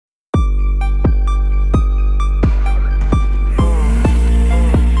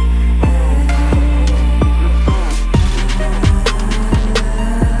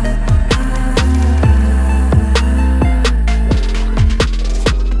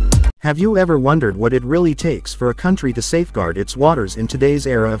Have you ever wondered what it really takes for a country to safeguard its waters in today's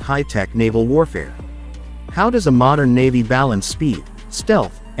era of high-tech naval warfare? How does a modern navy balance speed,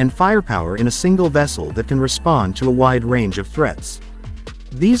 stealth, and firepower in a single vessel that can respond to a wide range of threats?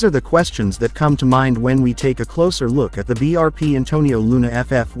 These are the questions that come to mind when we take a closer look at the BRP Antonio Luna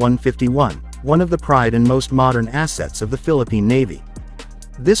FF-151, one of the pride and most modern assets of the Philippine Navy.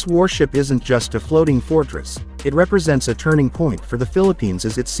 This warship isn't just a floating fortress, it represents a turning point for the Philippines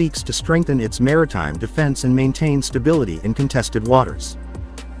as it seeks to strengthen its maritime defense and maintain stability in contested waters.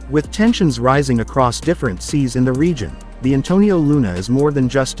 With tensions rising across different seas in the region, the Antonio Luna is more than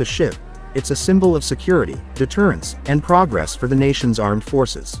just a ship, it's a symbol of security, deterrence, and progress for the nation's armed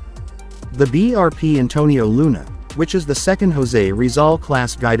forces. The BRP Antonio Luna, which is the second Jose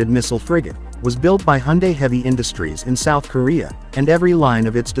Rizal-class guided missile frigate, was built by Hyundai Heavy Industries in South Korea, and every line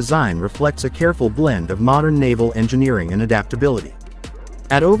of its design reflects a careful blend of modern naval engineering and adaptability.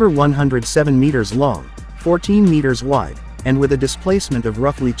 At over 107 meters long, 14 meters wide, and with a displacement of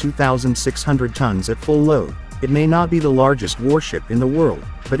roughly 2,600 tons at full load, it may not be the largest warship in the world,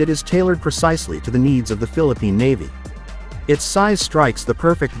 but it is tailored precisely to the needs of the Philippine Navy. Its size strikes the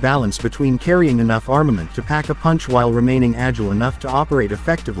perfect balance between carrying enough armament to pack a punch while remaining agile enough to operate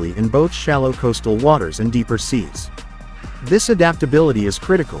effectively in both shallow coastal waters and deeper seas. This adaptability is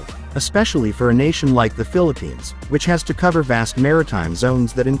critical, especially for a nation like the Philippines, which has to cover vast maritime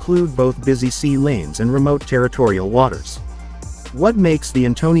zones that include both busy sea lanes and remote territorial waters. What makes the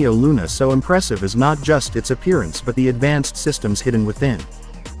Antonio Luna so impressive is not just its appearance but the advanced systems hidden within.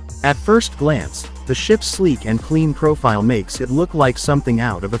 At first glance, the ship's sleek and clean profile makes it look like something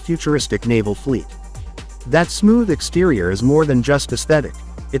out of a futuristic naval fleet. That smooth exterior is more than just aesthetic,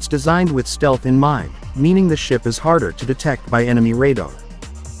 it's designed with stealth in mind, meaning the ship is harder to detect by enemy radar.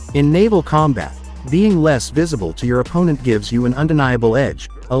 In naval combat, being less visible to your opponent gives you an undeniable edge,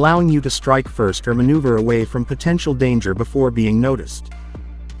 allowing you to strike first or maneuver away from potential danger before being noticed.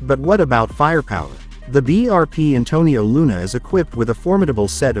 But what about firepower? The BRP Antonio Luna is equipped with a formidable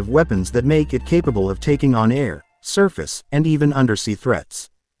set of weapons that make it capable of taking on air, surface, and even undersea threats.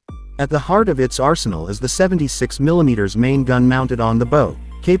 At the heart of its arsenal is the 76mm main gun mounted on the bow,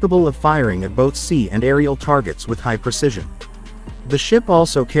 capable of firing at both sea and aerial targets with high precision. The ship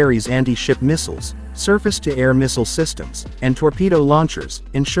also carries anti-ship missiles, surface-to-air missile systems, and torpedo launchers,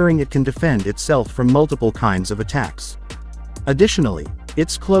 ensuring it can defend itself from multiple kinds of attacks. Additionally,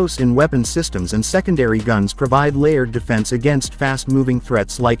 its close-in weapon systems and secondary guns provide layered defense against fast-moving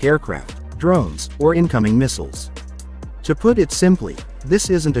threats like aircraft, drones, or incoming missiles. To put it simply, this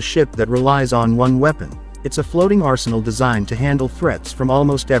isn't a ship that relies on one weapon, it's a floating arsenal designed to handle threats from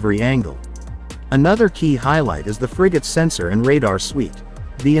almost every angle. Another key highlight is the frigate's sensor and radar suite.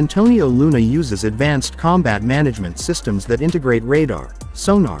 The Antonio Luna uses advanced combat management systems that integrate radar,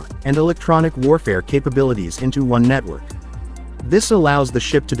 sonar, and electronic warfare capabilities into one network. This allows the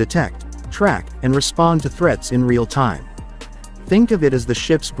ship to detect, track, and respond to threats in real time. Think of it as the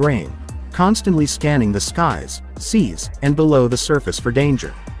ship's brain, constantly scanning the skies, seas, and below the surface for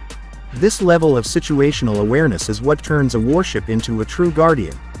danger. This level of situational awareness is what turns a warship into a true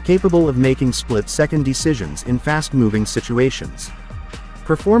guardian, capable of making split-second decisions in fast-moving situations.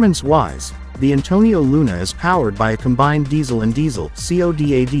 Performance-wise, the Antonio Luna is powered by a combined diesel and diesel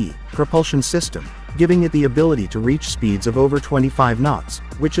 (CODAD) propulsion system, giving it the ability to reach speeds of over 25 knots,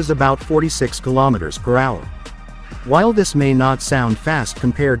 which is about 46 kilometers per hour. While this may not sound fast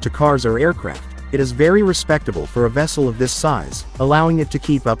compared to cars or aircraft, it is very respectable for a vessel of this size, allowing it to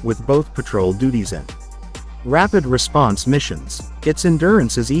keep up with both patrol duties and rapid response missions. Its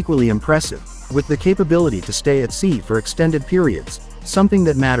endurance is equally impressive, with the capability to stay at sea for extended periods, something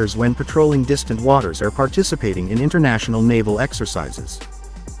that matters when patrolling distant waters or participating in international naval exercises.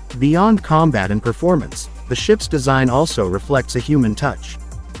 Beyond combat and performance, the ship's design also reflects a human touch.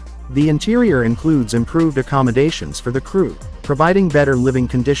 The interior includes improved accommodations for the crew, providing better living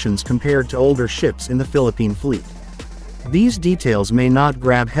conditions compared to older ships in the Philippine fleet. These details may not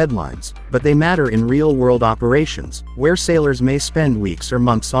grab headlines, but they matter in real-world operations, where sailors may spend weeks or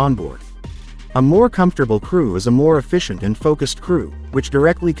months on board. A more comfortable crew is a more efficient and focused crew, which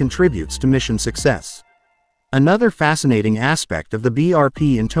directly contributes to mission success. Another fascinating aspect of the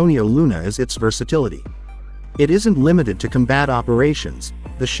BRP Antonio Luna is its versatility. It isn't limited to combat operations,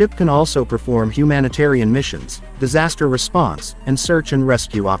 the ship can also perform humanitarian missions, disaster response, and search and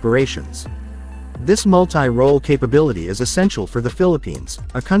rescue operations. This multi-role capability is essential for the Philippines,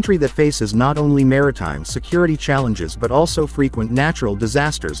 a country that faces not only maritime security challenges but also frequent natural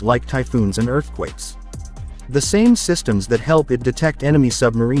disasters like typhoons and earthquakes. The same systems that help it detect enemy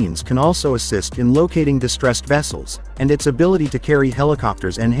submarines can also assist in locating distressed vessels, and its ability to carry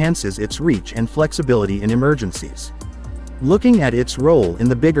helicopters enhances its reach and flexibility in emergencies. Looking at its role in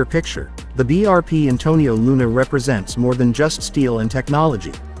the bigger picture, the BRP Antonio Luna represents more than just steel and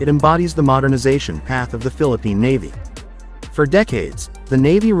technology. It embodies the modernization path of the Philippine Navy. For decades, the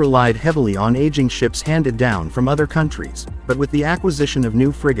Navy relied heavily on aging ships handed down from other countries, but with the acquisition of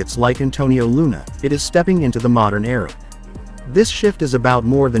new frigates like Antonio Luna, it is stepping into the modern era. This shift is about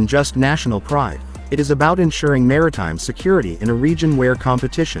more than just national pride. It is about ensuring maritime security in a region where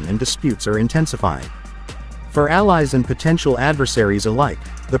competition and disputes are intensifying. For allies and potential adversaries alike,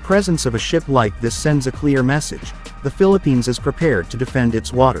 the presence of a ship like this sends a clear message: the Philippines is prepared to defend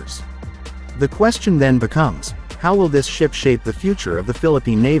its waters. The question then becomes, how will this ship shape the future of the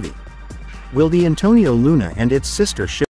Philippine Navy? Will the Antonio Luna and its sister ship